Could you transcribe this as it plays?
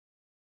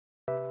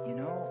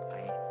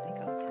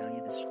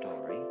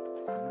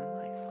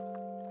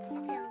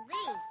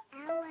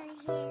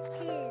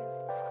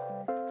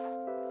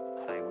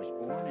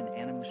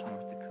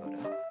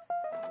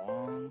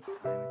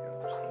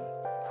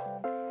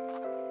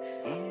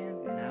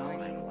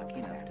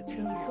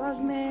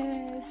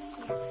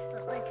Vlogmas.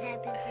 What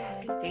happened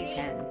to Day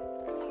 10.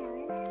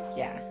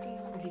 Yeah,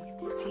 as you can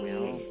see,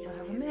 I still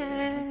have a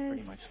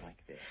mess.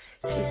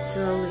 She's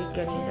slowly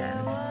getting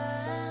done.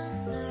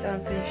 So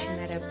I'm finishing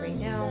that up right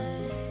now.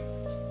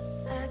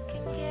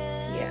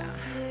 Yeah.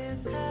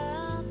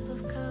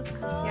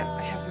 Yep,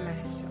 I have a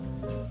mess still.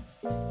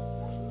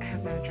 I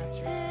have no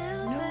dressers.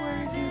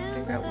 Nowhere to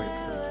figure out where to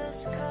put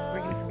it. We're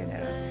gonna figure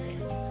that out today.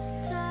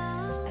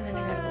 And then I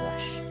gotta go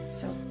wash.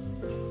 So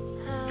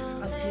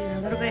I'll see you in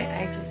a little bit.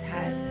 I just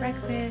had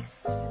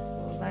breakfast,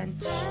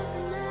 lunch.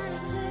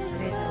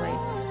 Today's a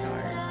late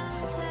start.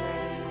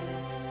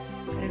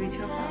 It's gonna be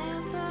 2 o'clock.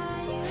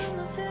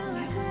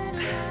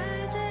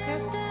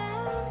 Yep.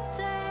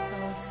 So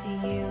I'll see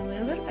you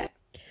in a little bit.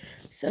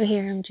 So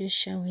here I'm just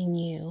showing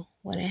you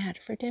what I had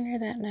for dinner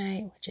that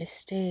night, which is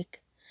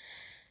steak,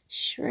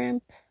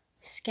 shrimp,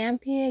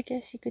 scampi, I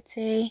guess you could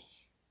say,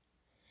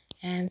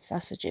 and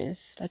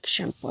sausages, like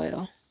shrimp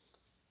boil.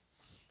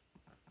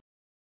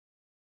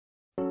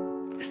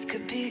 This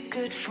could be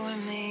good for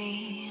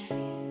me.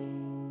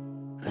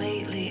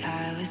 Lately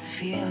I was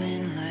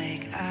feeling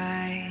like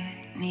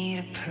I need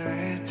a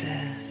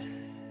purpose.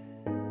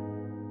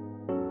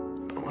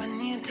 But when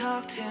you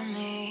talk to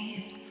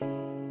me,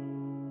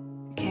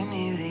 give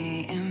me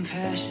the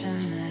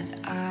impression that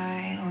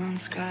I won't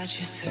scratch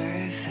your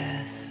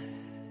surface.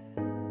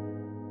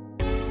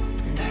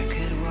 And I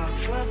could walk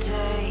for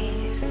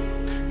days,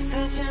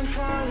 searching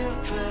for your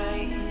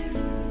praise.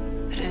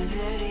 But is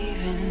it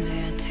even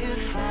there to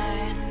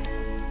find?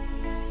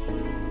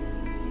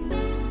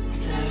 Is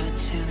there a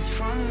chance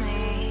for me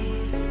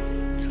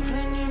to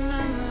learn your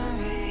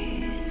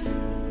memories?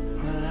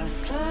 Will I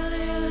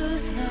slowly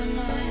lose my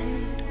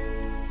mind?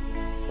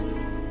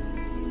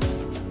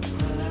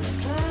 Will I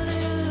slowly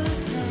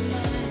lose my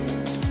mind?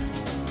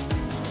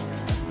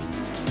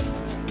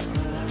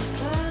 Will I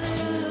slowly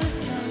lose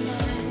my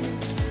mind?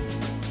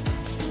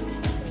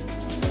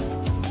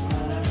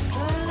 Will I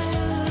slowly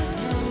lose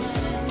my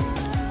mind?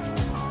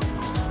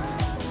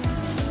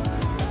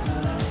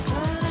 Will I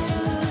slowly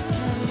lose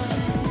my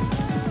mind?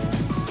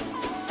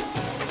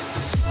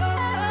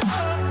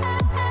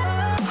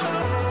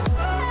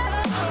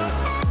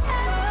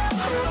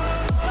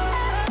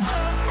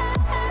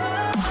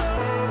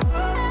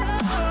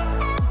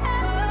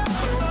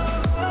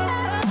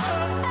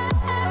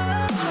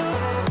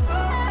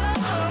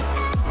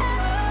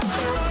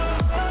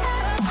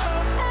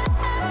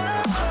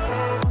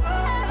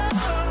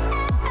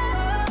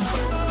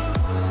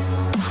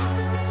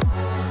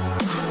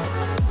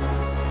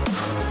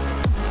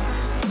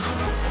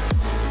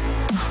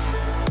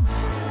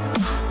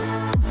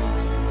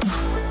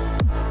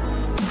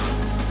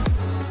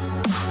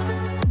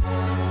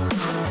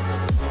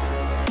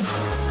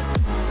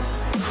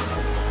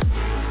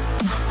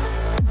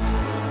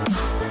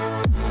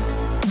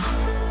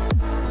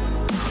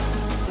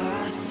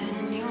 Lost in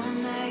your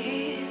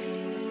maze,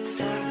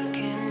 stuck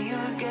in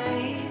your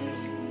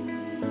gaze.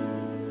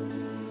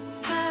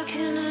 How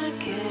can I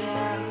get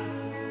out?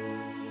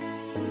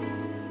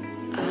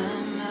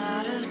 I'm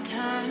out of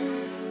time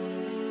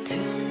to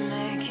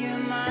make you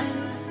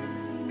mine.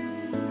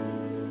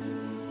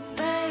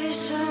 Baby,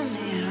 show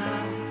me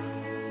how.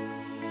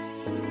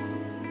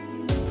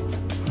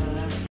 Will I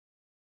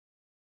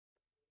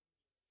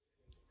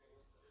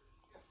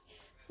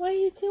Why are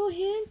you so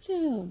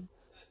handsome?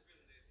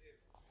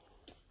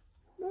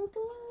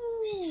 Lobo!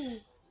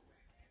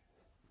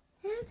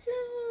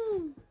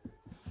 Handsome!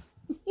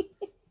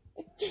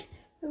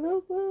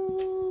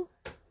 Lobo!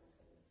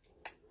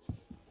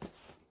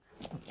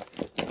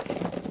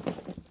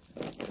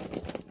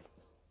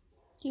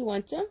 Do you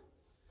want some?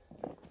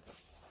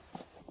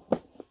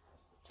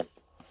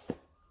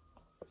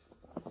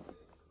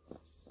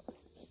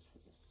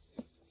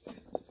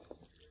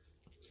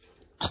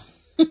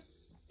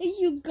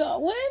 You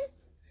got one?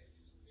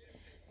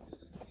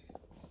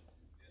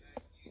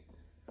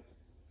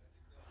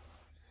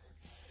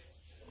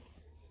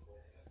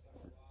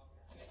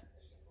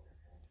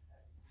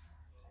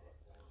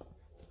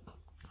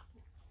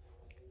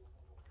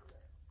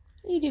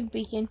 You did,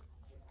 Beacon.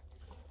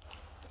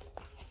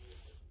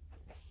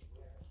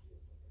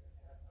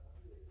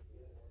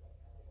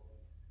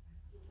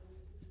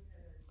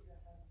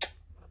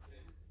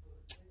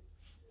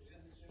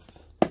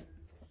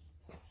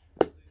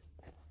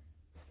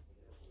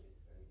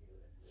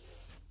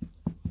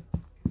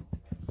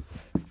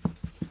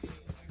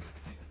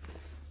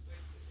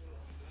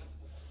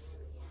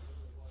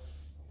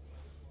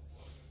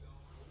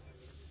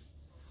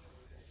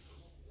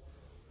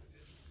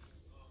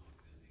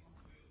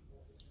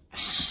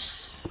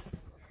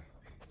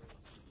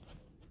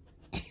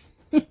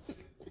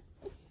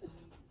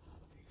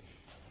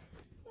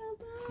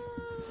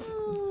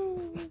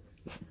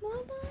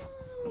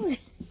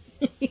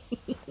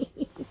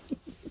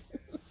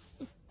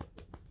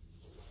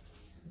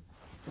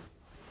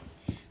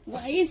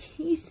 Why is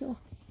he so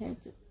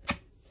handsome?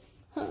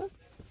 Huh?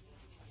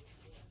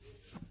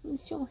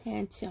 He's so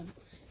handsome.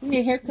 You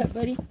need a haircut,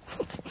 buddy.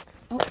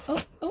 Oh,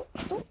 oh, oh,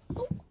 oh,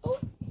 oh, oh.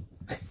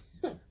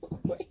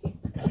 Where you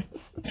go?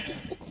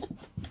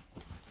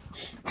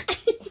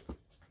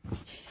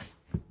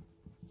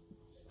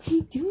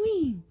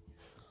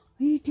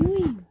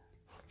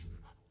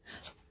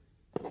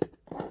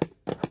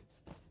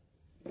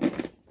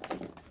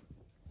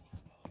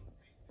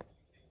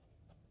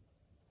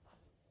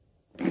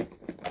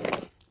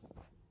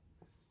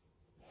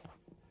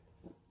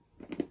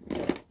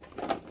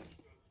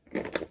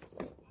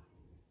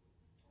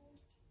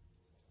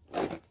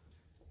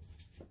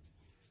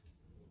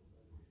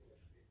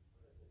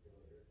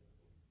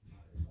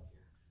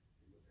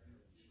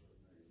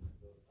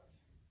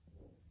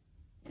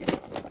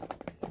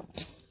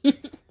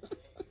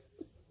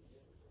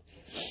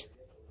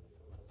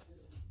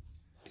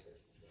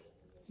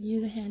 you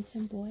the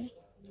handsome boy?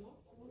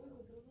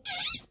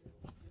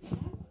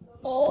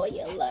 Oh,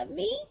 you love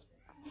me?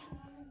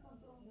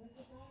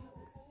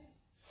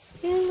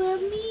 You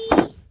love me?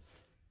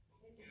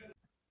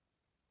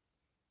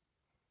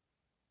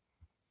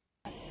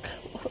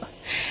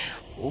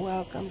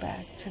 Welcome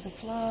back to the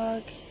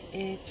vlog.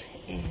 It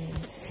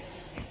is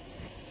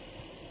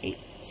 8.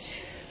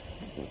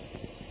 Oh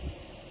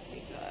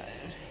my God.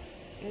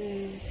 It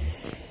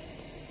is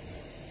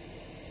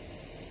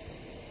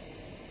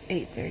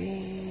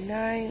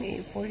 8:39,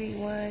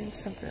 8:41,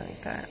 something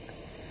like that.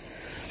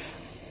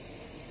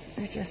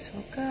 I just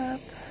woke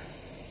up.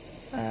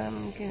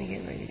 I'm gonna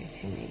get ready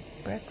to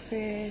make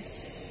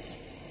breakfast.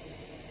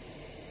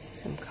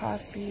 Some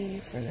coffee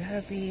for the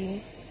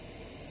hubby.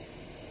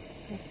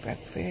 Make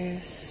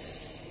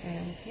breakfast.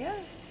 And yeah.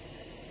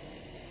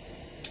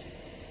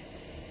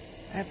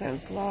 I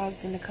haven't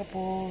vlogged in a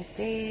couple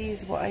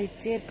days. Well, I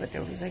did, but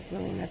there was like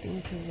really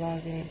nothing to vlog.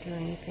 I didn't do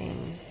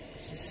anything.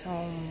 Just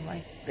home.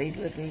 Like, they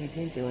literally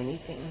didn't do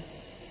anything.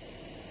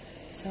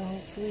 So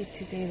hopefully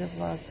today the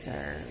vlogs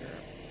are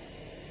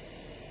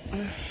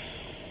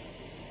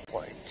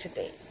for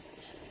today.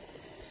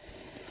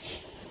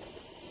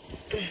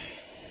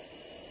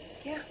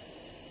 Yeah.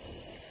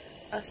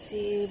 I'll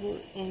see you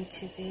in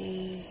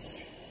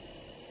today's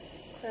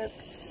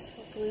clips.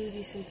 Hopefully we'll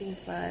do something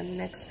fun.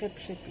 Next clip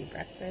should be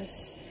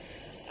breakfast.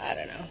 I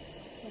don't know.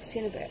 We'll see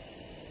in a bit.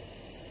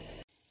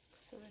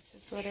 So this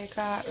is what I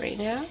got right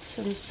now.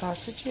 Some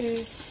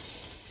sausages.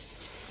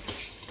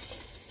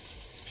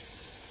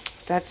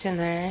 That's in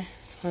there.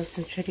 With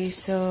some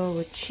chorizo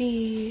with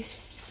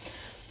cheese,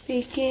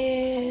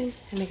 bacon,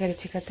 and I gotta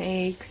take out the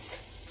eggs.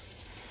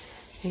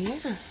 And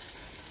yeah,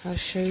 I'll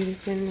show you the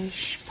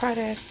finished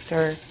product,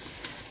 or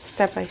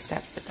step by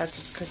step, but that's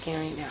what's cooking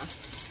right now.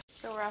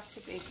 So we're off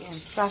to bacon.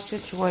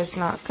 Sausage was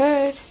not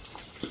good.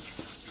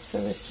 So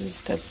this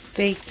is the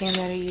bacon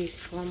that I used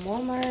from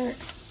Walmart.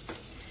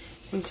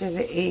 These are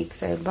the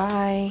eggs I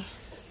buy.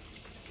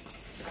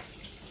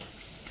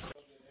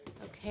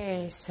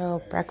 Okay,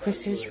 so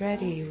breakfast is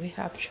ready. We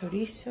have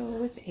chorizo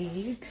with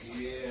eggs.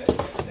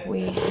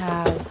 We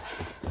have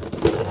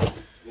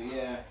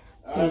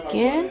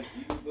bacon,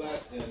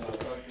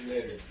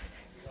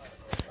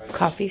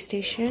 coffee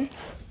station,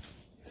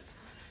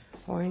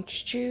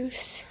 orange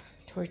juice,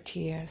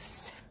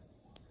 tortillas.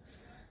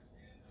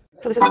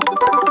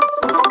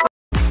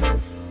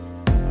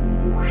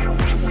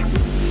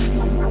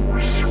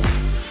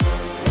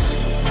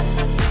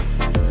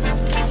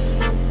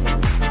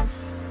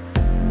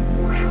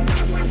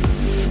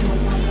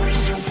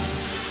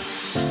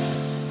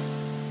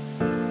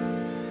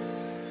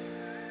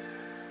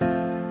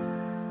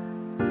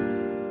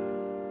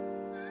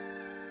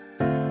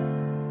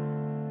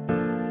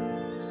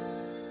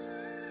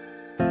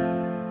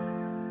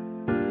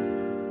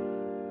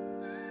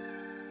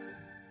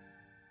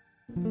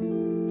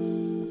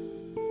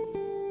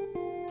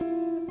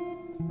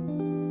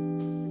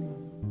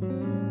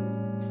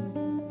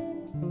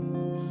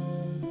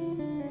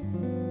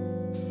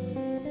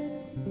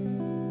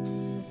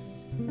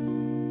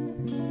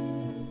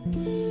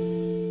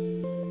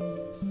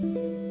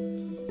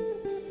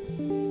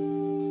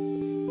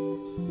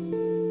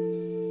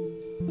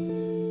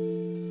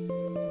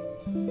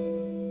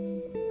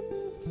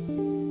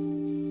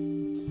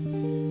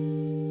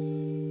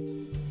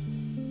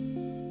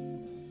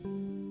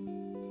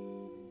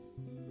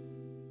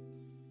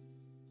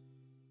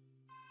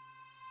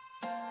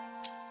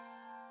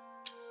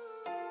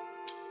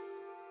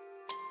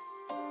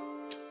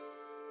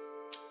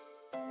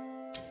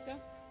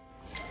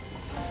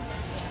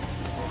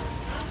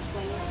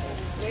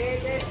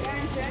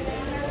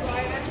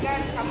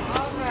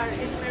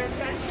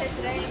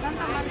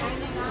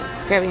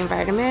 Grabbing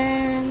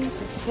vitamins,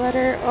 a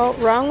sweater. Oh,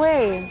 wrong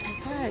way.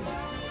 Oh my God.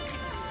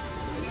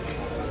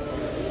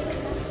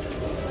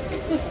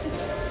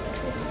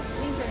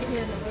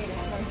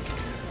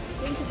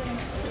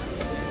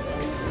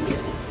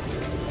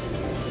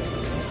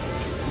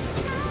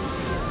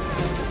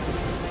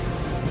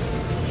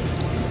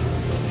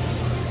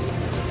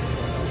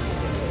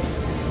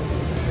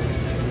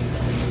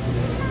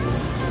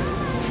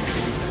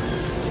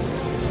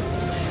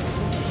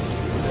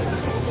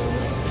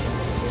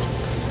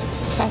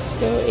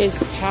 Costco is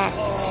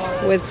packed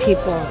with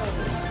people.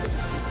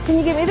 Can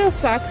you give me those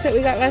socks that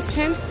we got last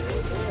time?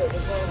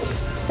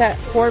 That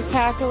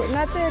 4-pack, or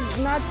not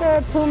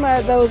the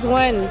Puma, those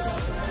ones.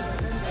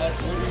 What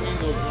do you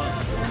mean those ones?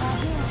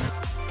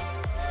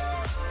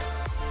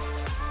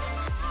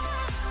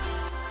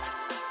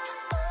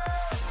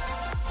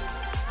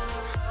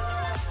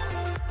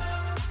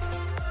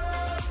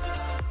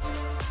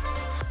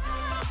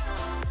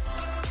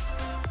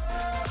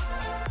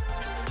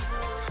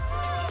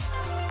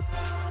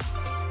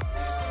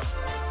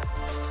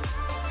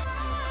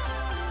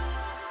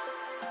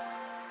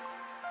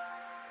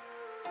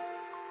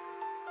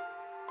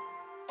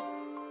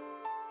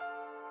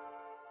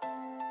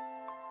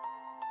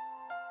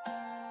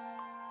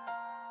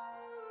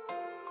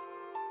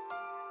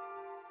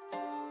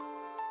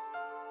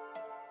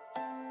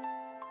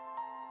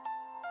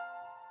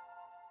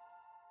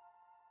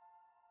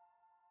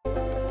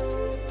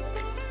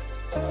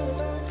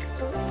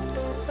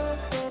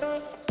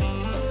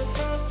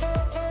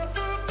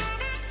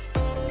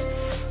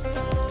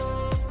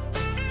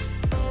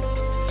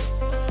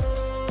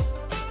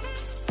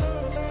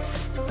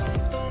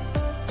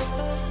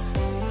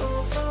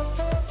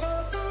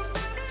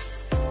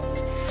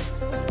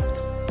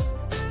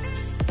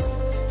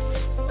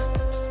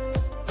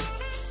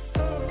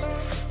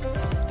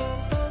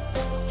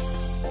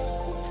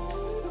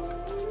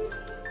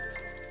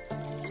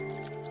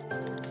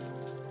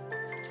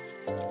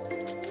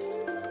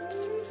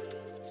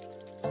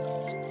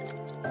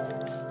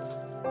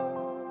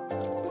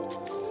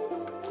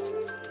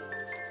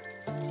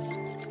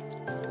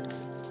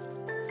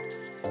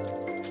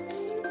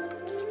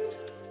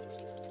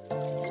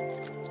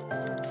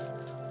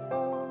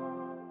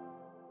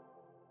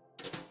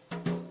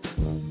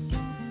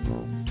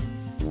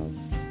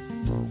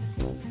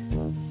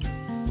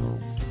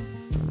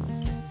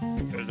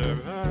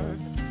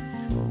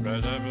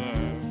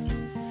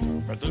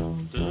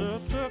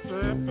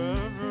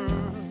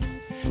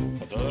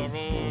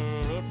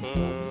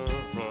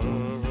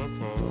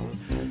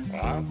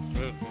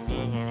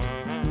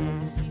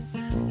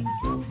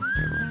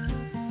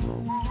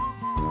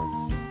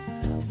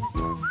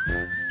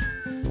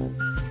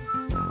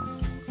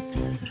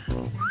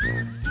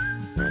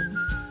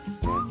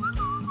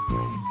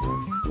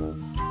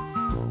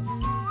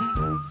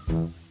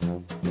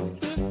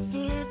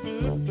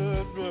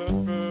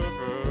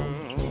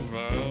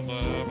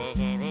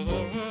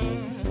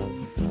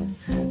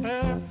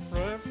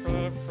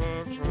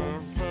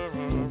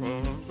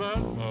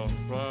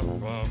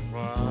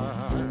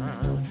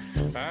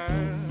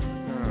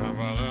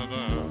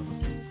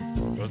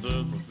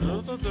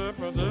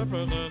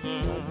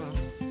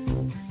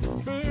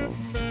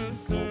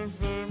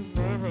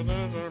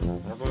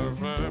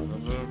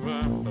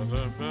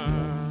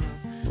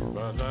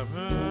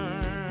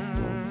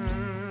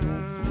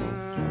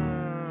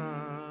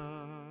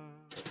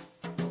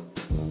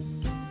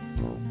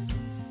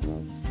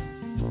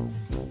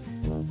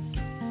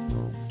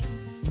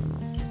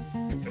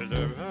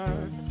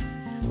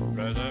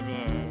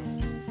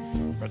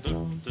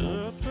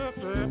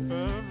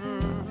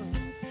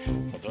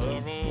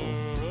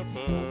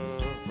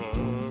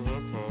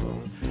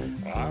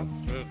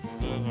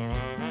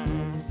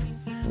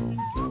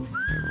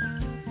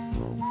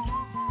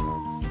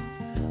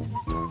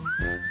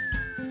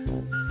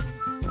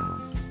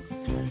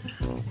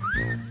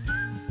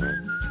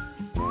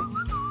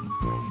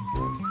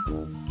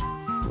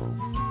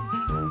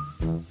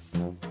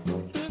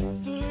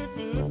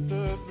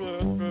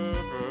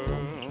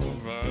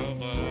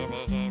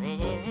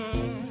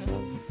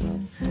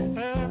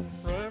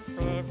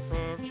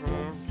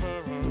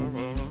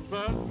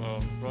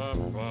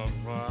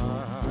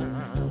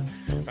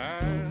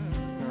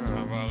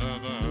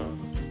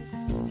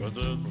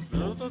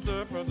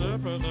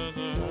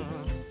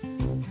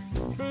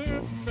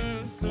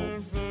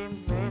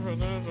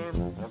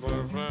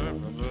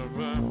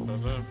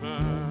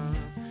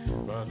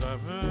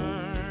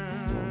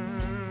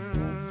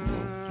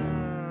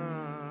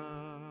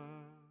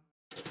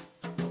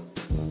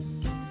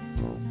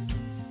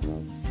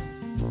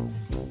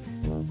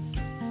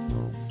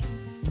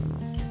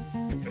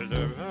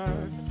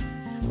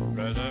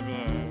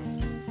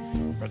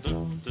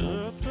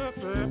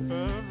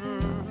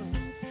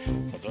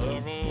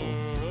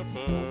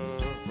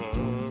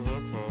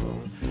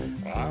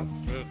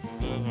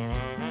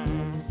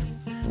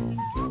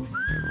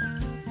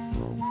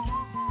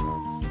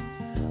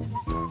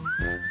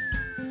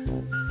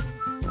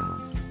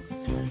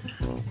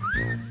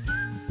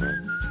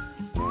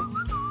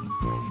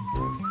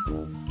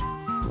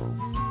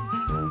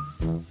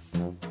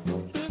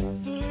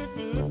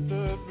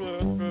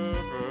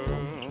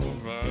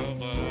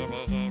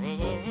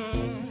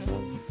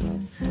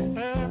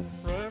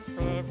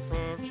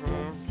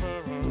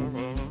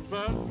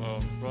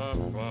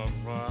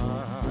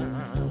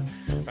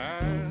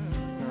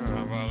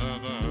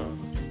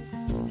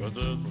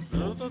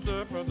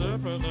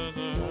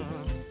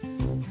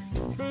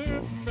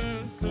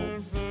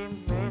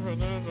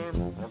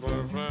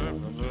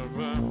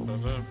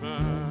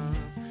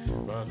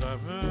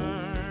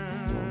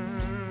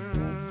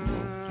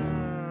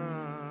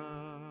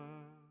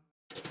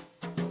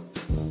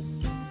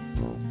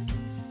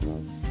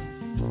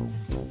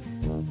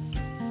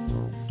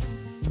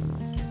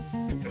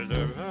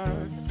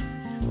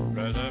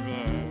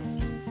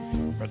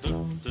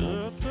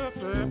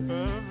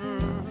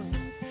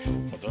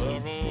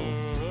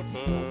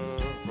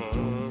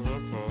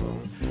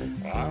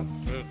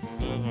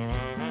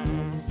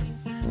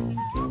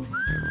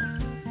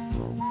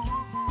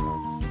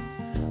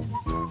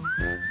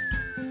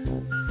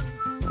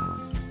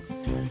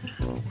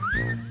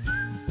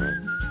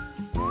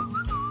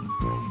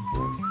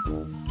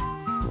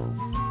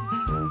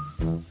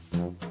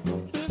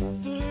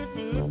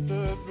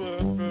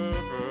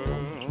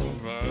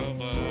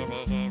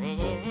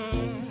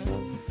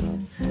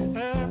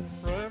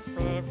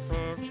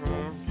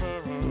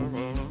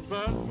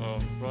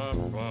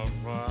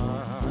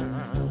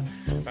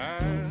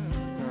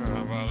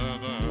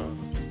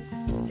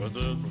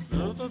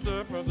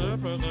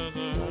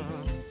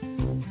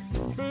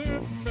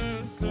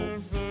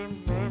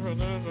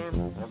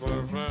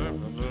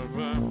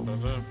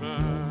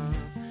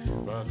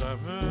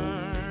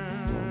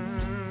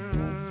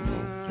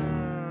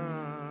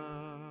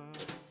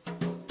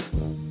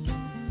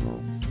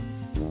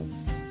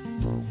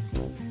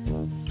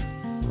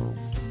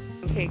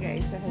 Okay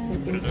guys, I have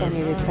something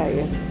funny to tell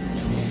you.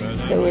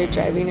 So we're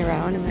driving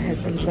around and my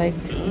husband's like,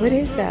 what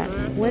is that?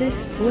 What is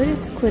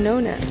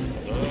quinona?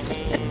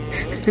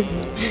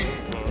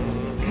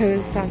 I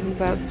was talking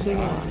about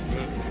quinoa.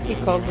 He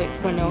calls it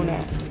quinona.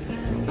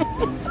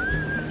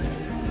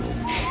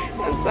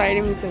 I'm sorry, I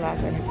didn't mean to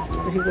laugh at him.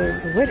 But he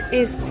goes, what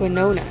is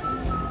quinona?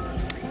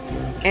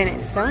 And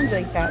it sounds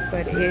like that,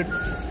 but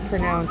it's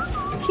pronounced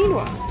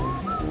quinoa.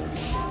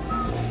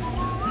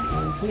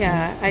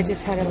 Yeah, I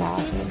just had a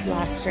laugh, a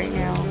blast right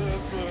now.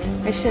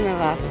 I shouldn't have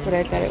laughed, but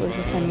I thought it was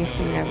the funniest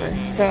thing ever.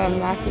 So I'm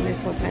laughing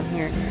this whole time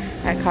here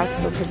at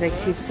Costco because I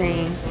keep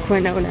saying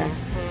quinona.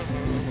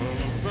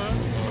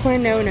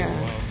 Quinona.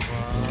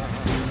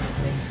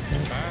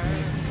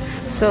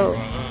 So,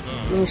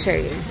 let me show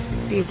you.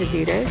 These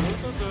Adidas.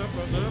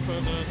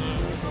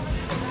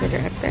 That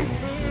are up there.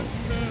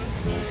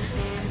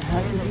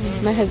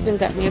 My husband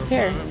got me a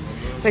pair,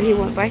 but he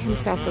won't buy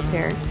himself a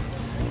pair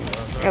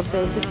of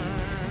those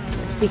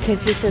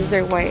because he says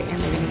they're white and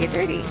they're going to get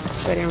dirty.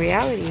 But in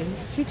reality,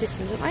 he just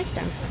doesn't like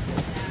them.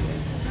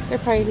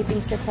 He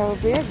thinks they're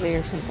probably ugly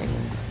or something.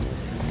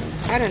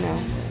 I don't know.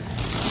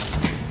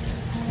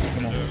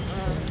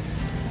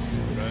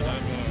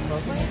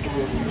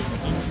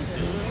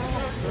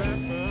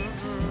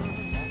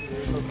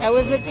 I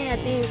was looking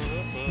at these.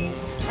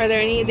 Are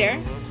there any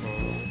there?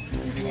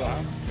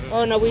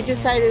 Oh no, we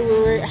decided we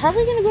were. How are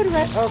we gonna go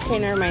to? Okay,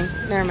 never mind.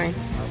 Never mind.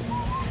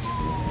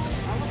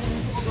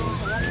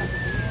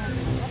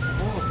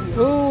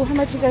 Ooh, how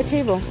much is that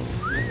table?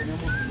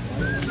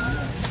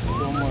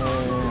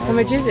 How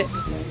much is it?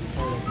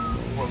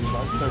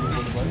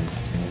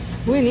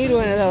 We need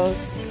one of those.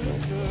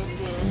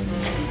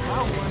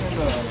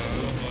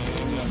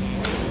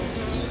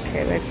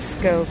 Okay, let's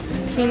go.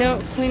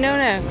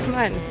 Quinona, come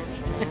on.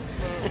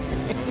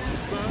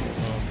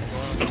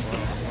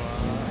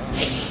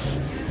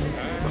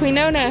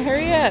 Quinona,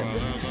 hurry up.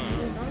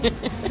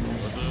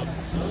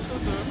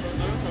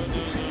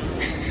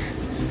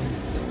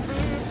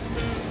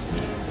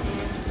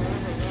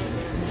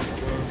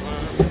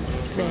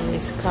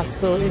 This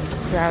Costco is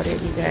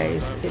crowded, you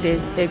guys. It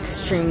is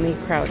extremely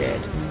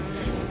crowded.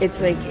 It's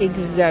like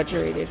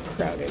exaggerated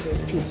crowded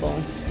with people.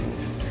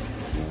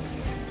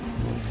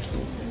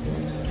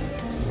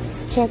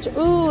 Let's catch.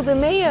 Ooh, the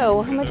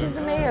mayo. How much is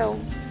the mayo?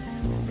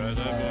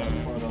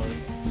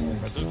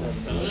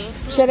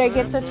 Should I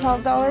get the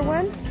 $12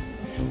 one?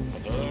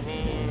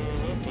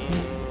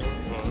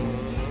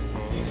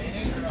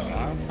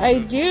 I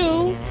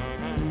do.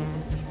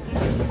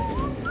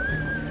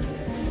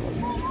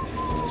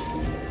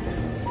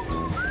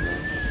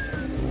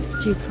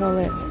 What do you call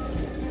it?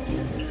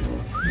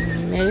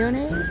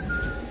 Mayonnaise?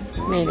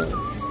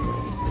 Mayonnaise.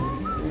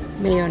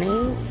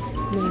 Mayonnaise?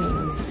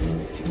 Mayonnaise.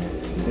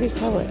 What do you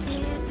call it?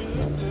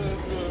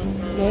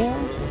 Mayo?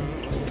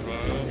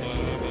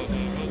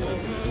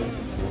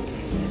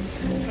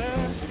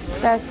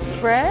 That's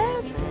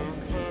bread?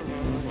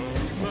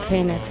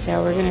 Okay, next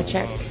out we're gonna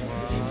check.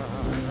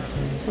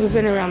 We've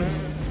been around this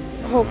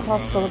whole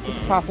Costco looking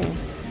for coffee.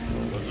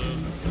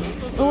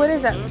 Oh, what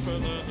is that?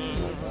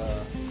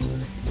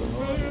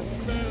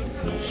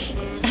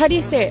 How do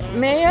you say it?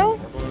 Mayo?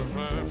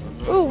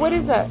 Ooh, what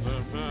is that?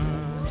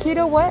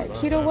 Keto what?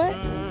 Keto what?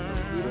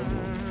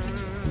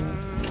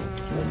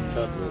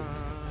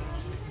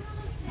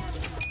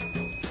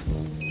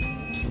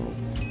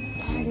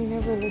 Daddy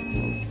never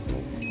listens.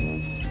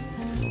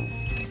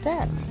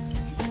 That.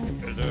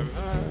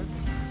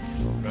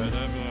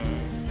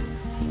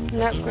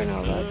 Not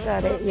granola, is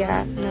that it?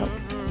 Yeah, nope.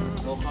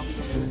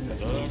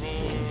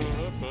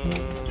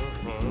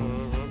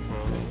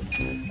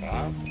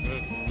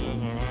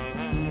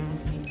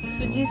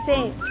 So do you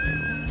say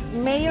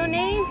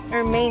mayonnaise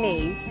or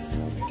mayonnaise?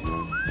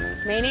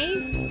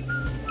 Mayonnaise?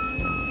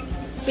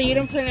 So you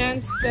don't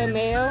pronounce the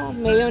mayo?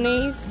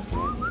 Mayonnaise?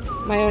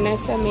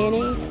 Mayonesa,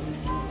 mayonnaise?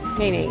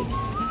 Mayonnaise.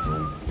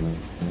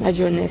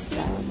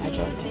 Mayonesa,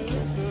 mayonnaise.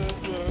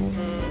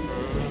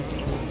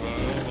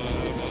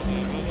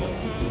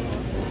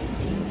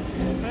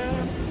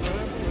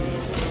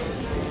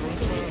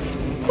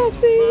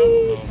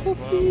 Coffee,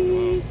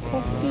 coffee,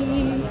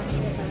 coffee.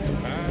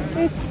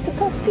 It's the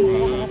coffee.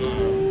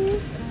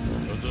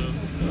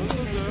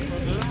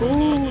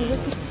 Ooh,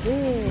 look at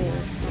this.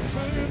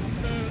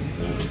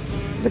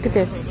 Look at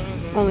this.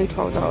 Only $12.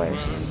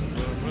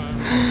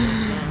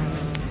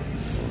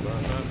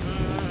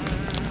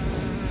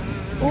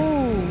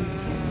 Ooh.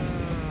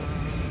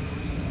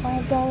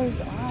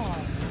 $5 off.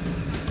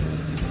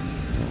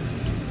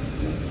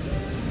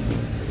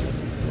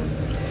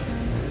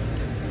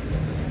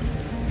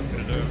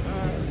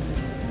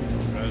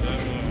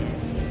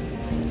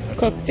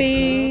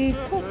 Coffee,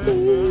 coffee.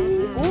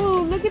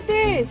 Ooh, look at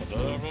this.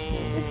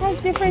 This has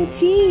different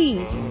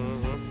teas.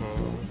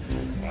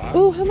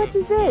 Ooh, how much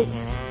is this?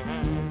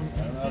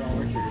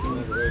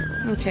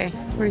 Okay,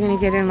 we're gonna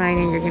get in line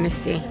and you're gonna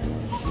see.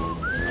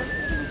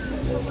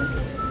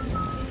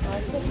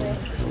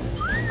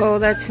 Oh,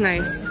 that's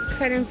nice.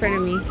 Cut in front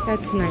of me.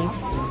 That's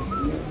nice.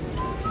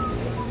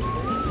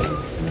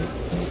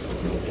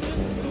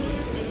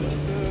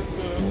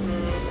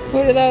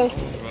 What are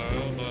those?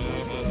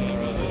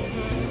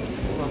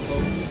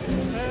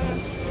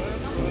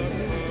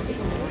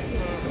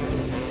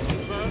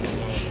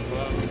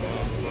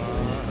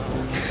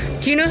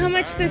 Do you know how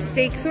much the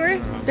steaks were?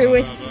 There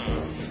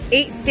was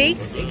 8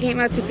 steaks. It came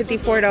out to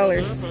 $54.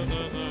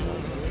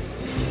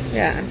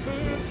 Yeah.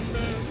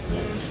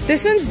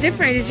 This one's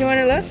different. Did you want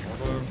to look?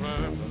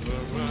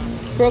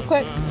 Real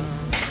quick.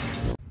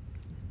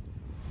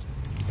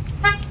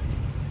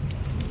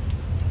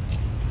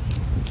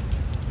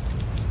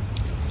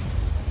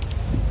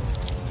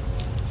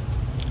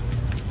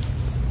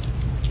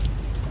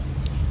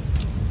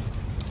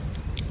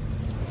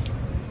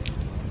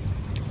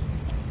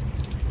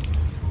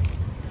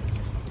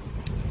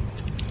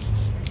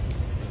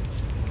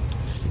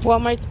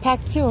 Walmart's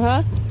packed too,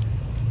 huh?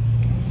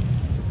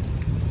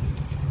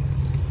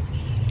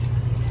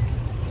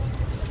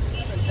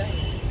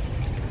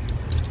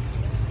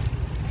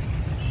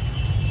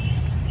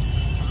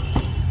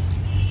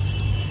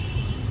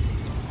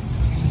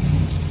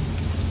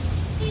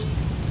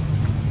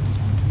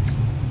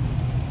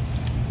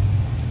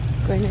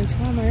 Going into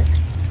Walmart.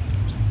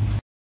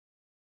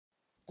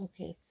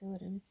 Okay, so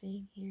what I'm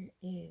saying here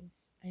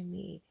is I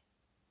made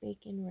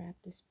bacon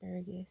wrapped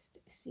asparagus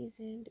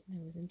seasoned and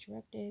I was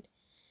interrupted.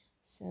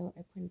 So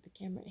I pointed the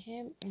camera at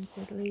him and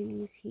said,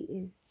 ladies, he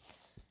is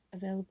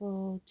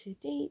available to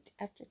date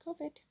after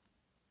COVID.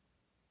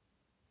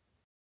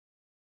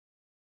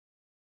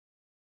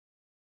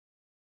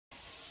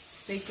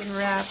 Bacon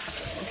wrapped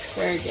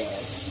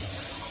asparagus.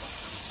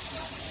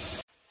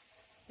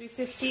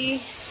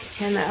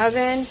 350 in the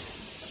oven.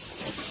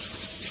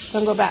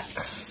 Don't go back.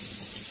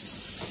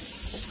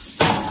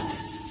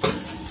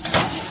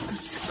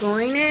 It's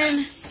going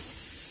in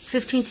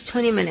 15 to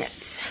 20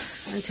 minutes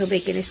until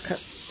bacon is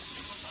cooked.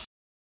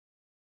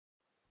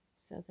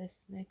 So this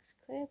next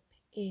clip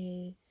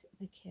is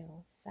the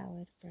kale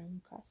salad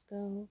from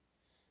Costco.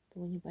 The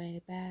one you buy in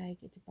a bag.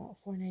 It's about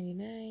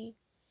 $4.99.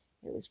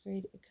 It was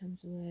great. It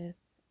comes with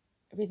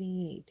everything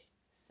you need.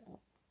 So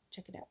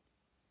check it out.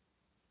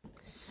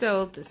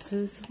 So this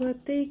is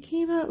what they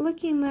came out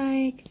looking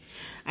like.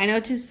 I know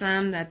to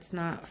some that's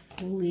not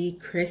fully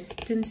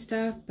crisped and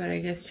stuff, but I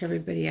guess to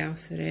everybody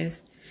else it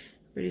is.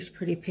 Everybody's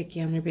pretty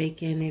picky on their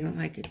bacon. They don't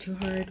like it too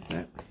hard,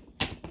 but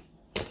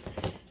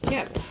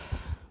yep.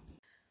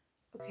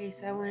 Okay,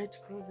 so I wanted to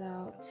close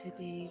out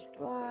today's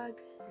vlog.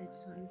 I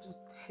just wanted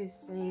to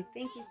say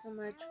thank you so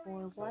much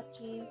for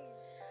watching,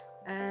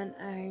 and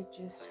I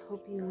just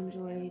hope you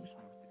enjoyed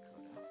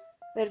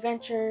the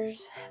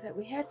adventures that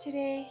we had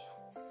today.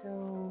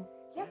 So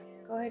yeah,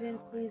 go ahead and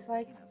please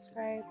like,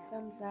 subscribe,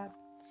 thumbs up,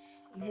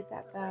 and hit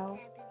that bell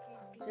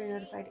so you're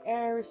notified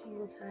every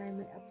single time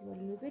I upload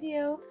a new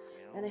video.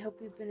 And I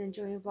hope you've been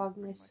enjoying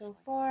Vlogmas so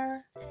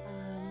far.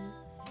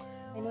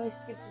 I know I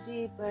skipped a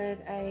day, but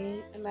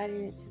I am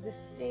adding it to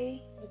this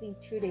day. I think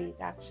 2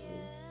 days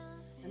actually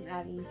I'm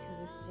adding to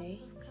this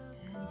day.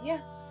 And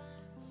yeah,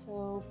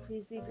 so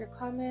please leave your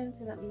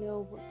comments and let me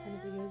know what kind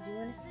of videos you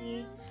want to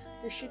see.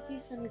 There should be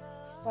some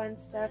fun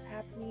stuff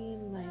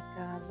happening,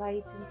 like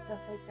lights and stuff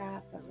like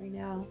that, but right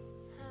now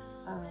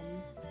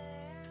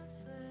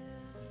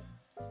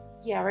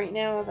yeah, right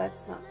now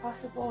that's not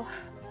possible.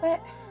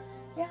 But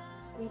yeah,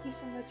 thank you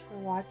so much for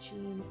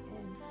watching,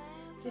 and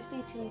just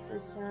stay tuned for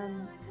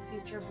some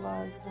future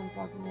vlogs on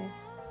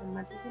Vlogmas. The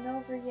month isn't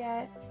over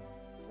yet,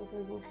 so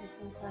there will be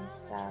some fun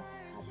stuff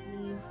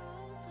happening.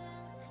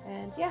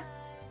 And yeah,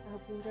 I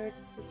hope you enjoyed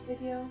this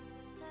video.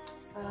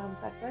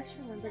 God bless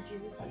you. Remember,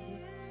 Jesus loves you.